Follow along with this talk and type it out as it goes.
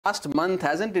last month,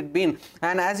 hasn't it been?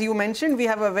 And as you mentioned, we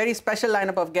have a very special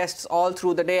lineup of guests all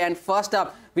through the day. And first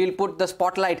up, we'll put the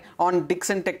spotlight on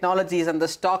Dixon Technologies, and the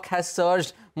stock has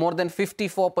surged more than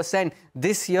 54%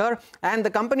 this year. And the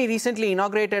company recently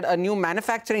inaugurated a new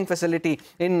manufacturing facility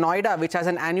in Noida, which has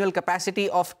an annual capacity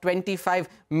of 25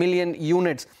 million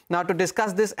units. Now, to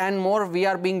discuss this and more, we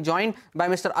are being joined by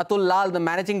Mr. Atul Lall, the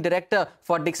Managing Director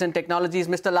for Dixon Technologies.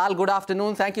 Mr. Lall, good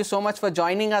afternoon. Thank you so much for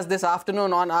joining us this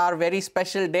afternoon on our very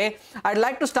special day. I'd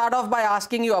like to start off by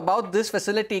asking you about this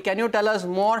facility. Can you tell us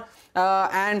more?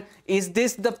 And is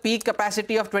this the peak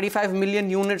capacity of 25 million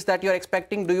units that you're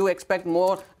expecting? Do you expect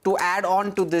more to add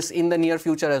on to this in the near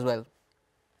future as well?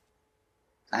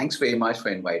 Thanks very much for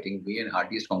inviting me, and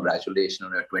heartiest congratulations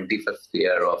on your 25th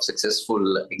year of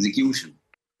successful execution.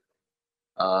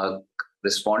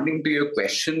 Responding to your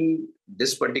question,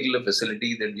 this particular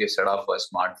facility that we have set up for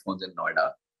smartphones in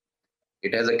Noida,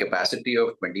 it has a capacity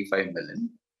of 25 million.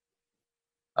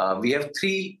 We have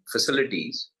 3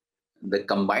 facilities. The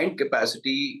combined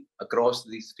capacity across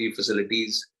these 3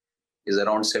 facilities is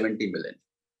around 70 million.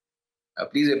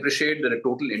 Please appreciate that the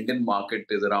total Indian market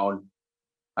is around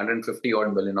 150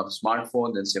 odd million of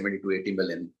smartphones and 70 to 80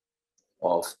 million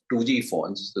of 2G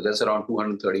phones. So that's around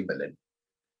 230 million.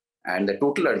 And the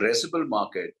total addressable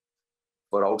market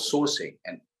for outsourcing,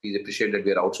 and please appreciate that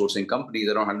we are outsourcing companies,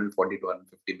 around 140 to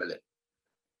 150 million.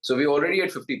 So we're already at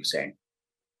 50%.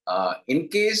 In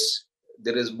case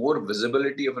there is more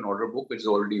visibility of an order book, which is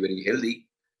already very healthy,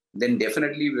 then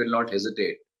definitely we will not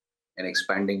hesitate in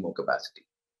expanding more capacity.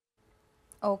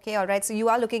 Okay, all right. So you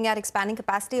are looking at expanding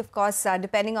capacity, of course,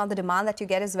 depending on the demand that you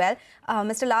get as well.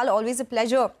 Mr. Lall, always a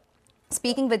pleasure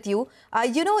speaking with you.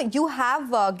 You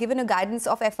have given a guidance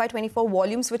of FY24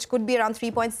 volumes, which could be around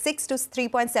 3.6 to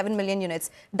 3.7 million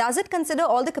units. Does it consider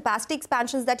all the capacity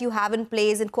expansions that you have in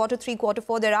place in Q3,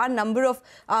 Q4? There are a number of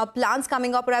plans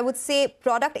coming up, or I would say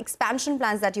product expansion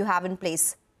plans that you have in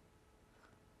place.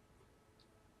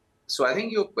 So I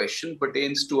think your question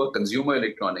pertains to a consumer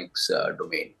electronics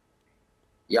domain.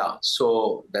 Yeah,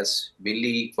 so that's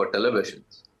mainly for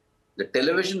televisions. The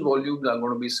television volumes are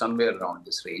going to be somewhere around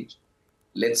this range.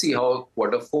 Let's see how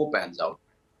Q4 pans out.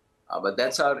 But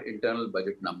that's our internal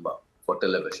budget number for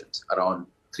televisions, around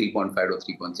 3.5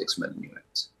 to 3.6 million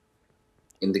units.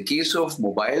 In the case of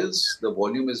mobiles, the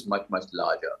volume is much, much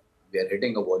larger. We are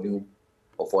hitting a volume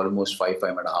of almost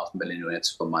 5.5 million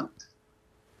units per month.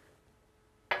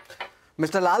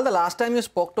 Mr. Lall, the last time you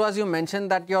spoke to us, you mentioned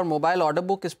that your mobile order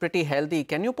book is pretty healthy.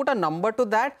 Can you put a number to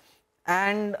that?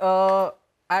 And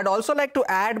I'd also like to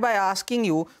add by asking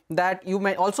you that you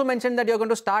may also mentioned that you're going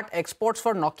to start exports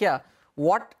for Nokia.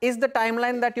 What is the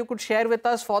timeline that you could share with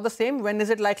us for the same? When is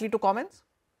it likely to commence?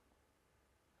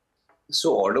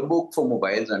 So order book for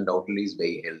mobiles undoubtedly is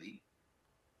very healthy.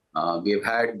 We have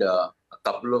had a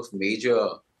couple of major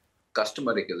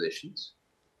customer acquisitions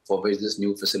for which this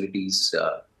new facilities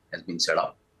has been set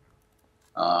up.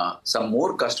 Some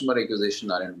more customer acquisition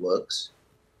are in works.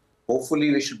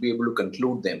 Hopefully, we should be able to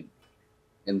conclude them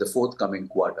in the forthcoming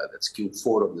quarter, that's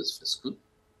Q4 of this fiscal.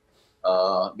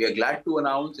 We are glad to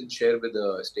announce and share with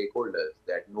the stakeholders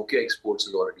that Nokia exports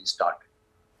has already started.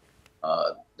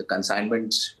 The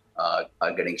consignments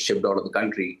are getting shipped out of the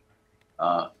country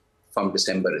from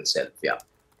December itself, yeah.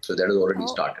 So that has already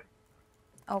started.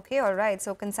 Okay, all right.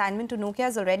 So consignment to Nokia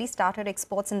has already started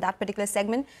exports in that particular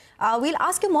segment. We'll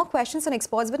ask you more questions on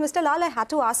exports, but Mr. Lall, I had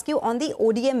to ask you on the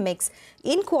ODM mix.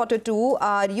 In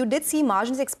Q2, you did see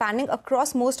margins expanding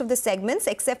across most of the segments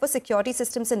except for security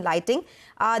systems and lighting.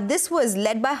 This was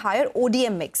led by higher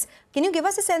ODM mix. Can you give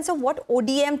us a sense of what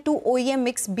ODM to OEM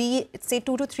mix be, say,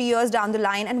 2 to 3 years down the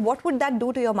line, and what would that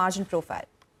do to your margin profile?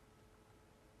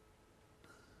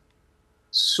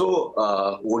 So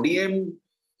ODM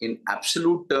in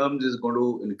absolute terms is going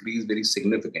to increase very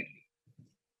significantly.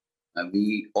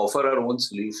 We offer our own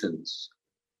solutions,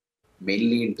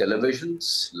 mainly in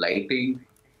televisions, lighting,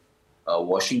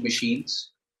 washing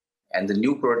machines, and the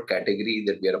new product category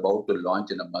that we are about to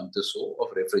launch in a month or so of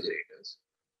refrigerators.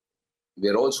 We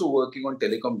are also working on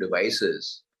telecom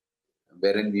devices,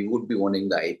 wherein we would be owning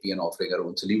the IP and offering our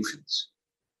own solutions.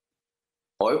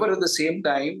 However, at the same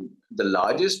time, the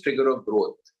largest trigger of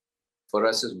growth for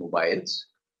us is mobiles.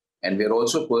 And we are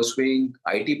also pursuing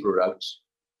IT products,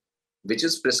 which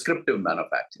is prescriptive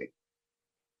manufacturing.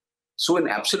 So in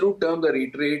absolute terms, I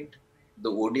reiterate, the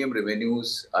ODM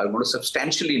revenues are going to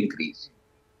substantially increase.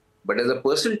 But as a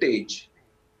percentage,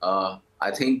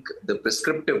 I think the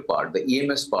prescriptive part, the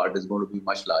EMS part, is going to be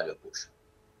much larger portion.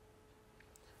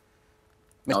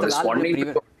 Now,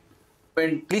 responding to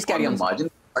please carry on. The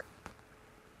margin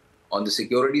on the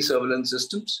security surveillance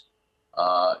systems,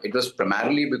 it was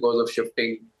primarily because of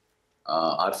shifting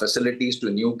our facilities to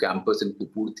a new campus in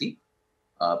Kupurthi.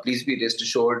 Please be rest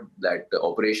assured that the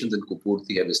operations in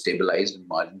Kupurthi have stabilized and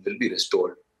margin will be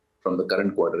restored from the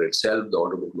current quarter itself. The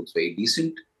order book looks very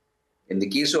decent. In the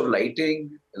case of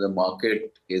lighting, the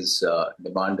market is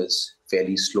demand is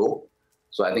fairly slow.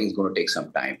 So I think it's going to take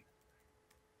some time.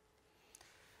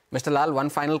 Mr. Lall, one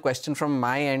final question from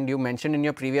my end. You mentioned in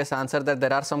your previous answer that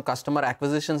there are some customer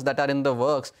acquisitions that are in the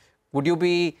works. Would you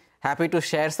be happy to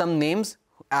share some names?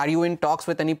 Are you in talks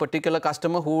with any particular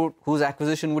customer whose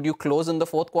acquisition would you close in the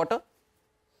fourth quarter?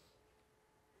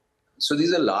 So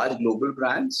these are large global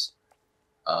brands.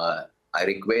 I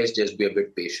request just be a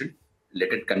bit patient.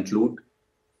 Let it conclude,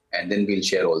 and then we'll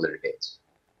share all the details.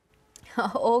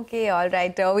 Okay, all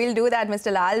right. We'll do that,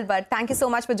 Mr. Lall. But thank you so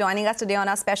much for joining us today on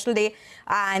our special day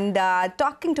and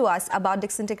talking to us about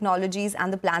Dixon Technologies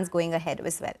and the plans going ahead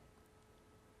as well.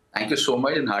 Thank you so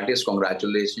much, and heartiest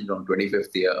congratulations on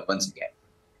 25th year once again.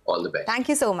 All the best. Thank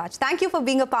you so much. Thank you for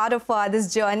being a part of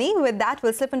this journey. With that,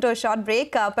 we'll slip into a short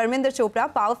break. Parminder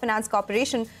Chopra, Power Finance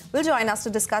Corporation, will join us to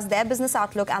discuss their business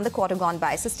outlook and the quarter gone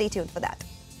by. So stay tuned for that.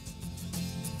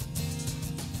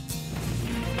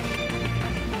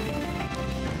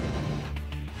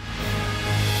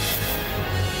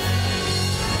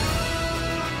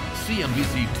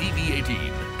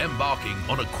 CNBC-TV18, embarking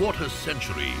on a quarter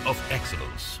century of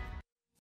excellence.